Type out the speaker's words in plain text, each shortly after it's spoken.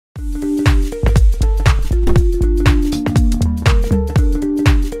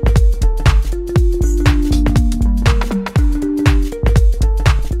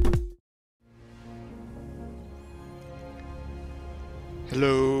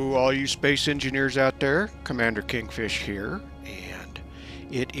Hello, all you space engineers out there. Commander Kingfish here, and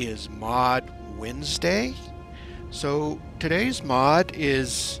it is Mod Wednesday. So today's mod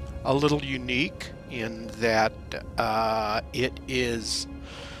is a little unique in that it is,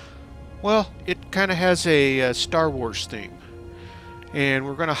 well, it kind of has a Star Wars theme, and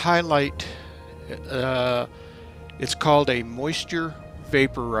we're going to highlight. It's called a Moisture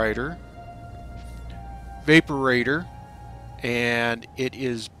Vaporator. And it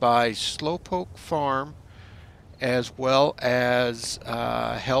is by SlowpokeFarm, as well as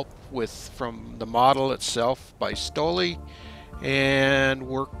help from the model itself by Stollie and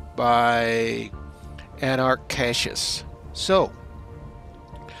work by Anarch Cassius. So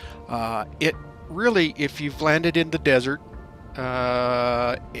it really, if you've landed in the desert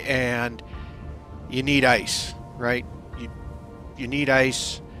and you need ice, right? You need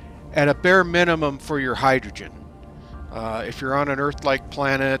ice at a bare minimum for your hydrogen. If you're on an Earth-like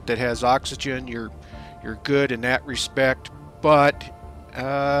planet that has oxygen, you're good in that respect. But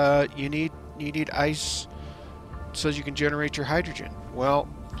you need ice so you can generate your hydrogen. Well,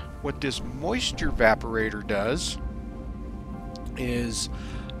 what this Moisture Vaporator does is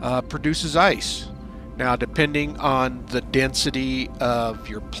produces ice. Now, depending on the density of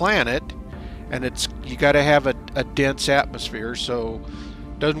your planet, and you got to have a dense atmosphere, so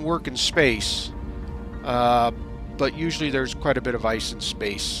it doesn't work in space. But usually there's quite a bit of ice in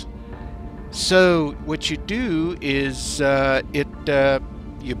space. So what you do is you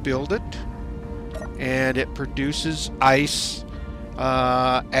build it, and it produces ice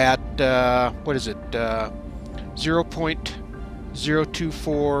at what is it?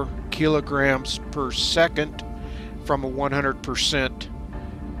 0.024 kilograms per second from a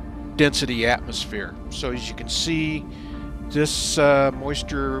 100% density atmosphere. So as you can see, this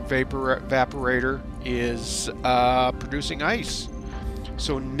Moisture Vaporator is producing ice.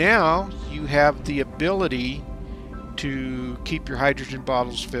 So now you have the ability to keep your hydrogen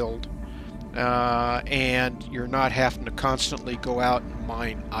bottles filled, and you're not having to constantly go out and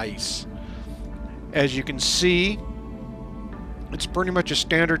mine ice. As you can see, it's pretty much a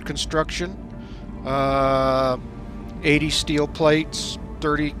standard construction. 80 steel plates,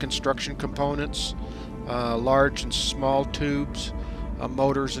 30 construction components, large and small tubes,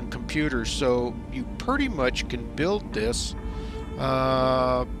 motors and computers. So you pretty much can build this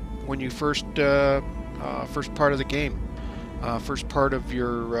when you first part of the game, first part of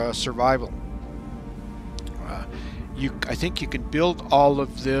your survival. I think you can build all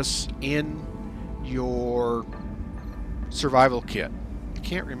of this in your survival kit. I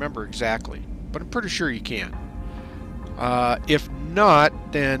can't remember exactly, but I'm pretty sure you can. If not,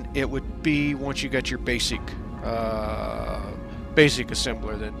 then it would be once you got your basic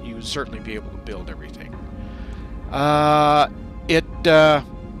assembler, then you would certainly be able to build everything. It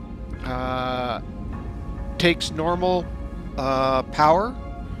takes normal power,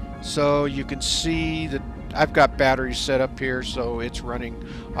 so you can see that I've got batteries set up here, so it's running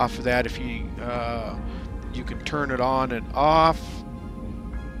off of that. If you can turn it on and off.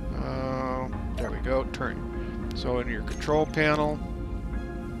 There we go. Turn. So in your control panel,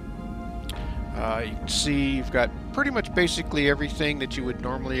 you can see you've got pretty much basically everything that you would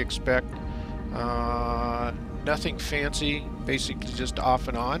normally expect. Nothing fancy, basically just off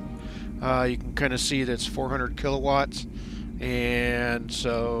and on. You can kind of see that's 400 kilowatts. And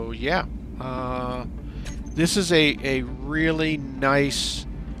so, yeah, this is a really nice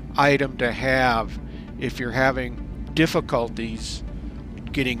item to have if you're having difficulties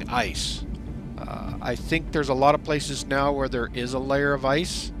getting ice. I think there's a lot of places now where there is a layer of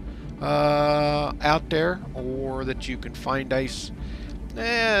ice out there, or that you can find ice,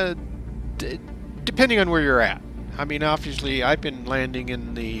 depending on where you're at. I mean, obviously, I've been landing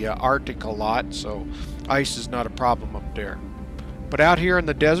in the Arctic a lot, so ice is not a problem up there. But out here in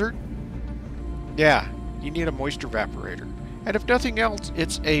the desert, yeah, you need a Moisture Vaporator. And if nothing else,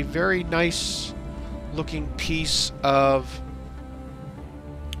 it's a very nice looking piece of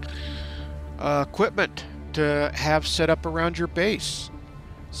equipment to have set up around your base.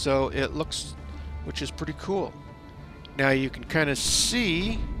 So it looks, which is pretty cool. Now you can kind of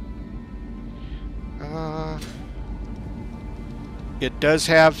see it does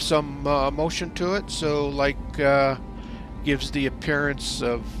have some motion to it, so like gives the appearance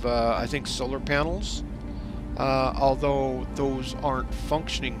of I think solar panels, although those aren't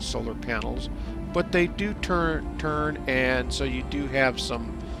functioning solar panels, but they do turn, and so you do have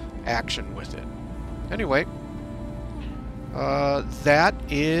some action with it. Anyway, that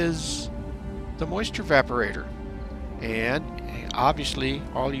is the Moisture Vaporator, and obviously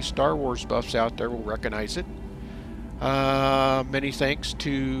all you Star Wars buffs out there will recognize it. Many thanks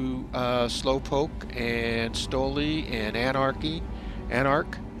to Slowpoke and Stollie and Anarch.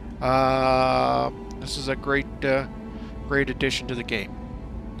 This is a great addition to the game.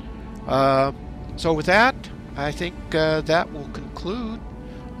 So with that, I think that will conclude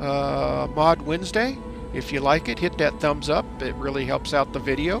Mod Wednesday. If you like it, hit that thumbs up. It really helps out the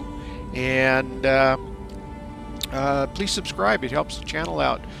video. And please subscribe. It helps the channel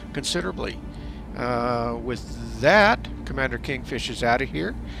out considerably. With that, Commander Kingfish is out of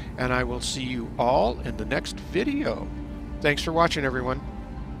here, and I will see you all in the next video. Thanks for watching, everyone.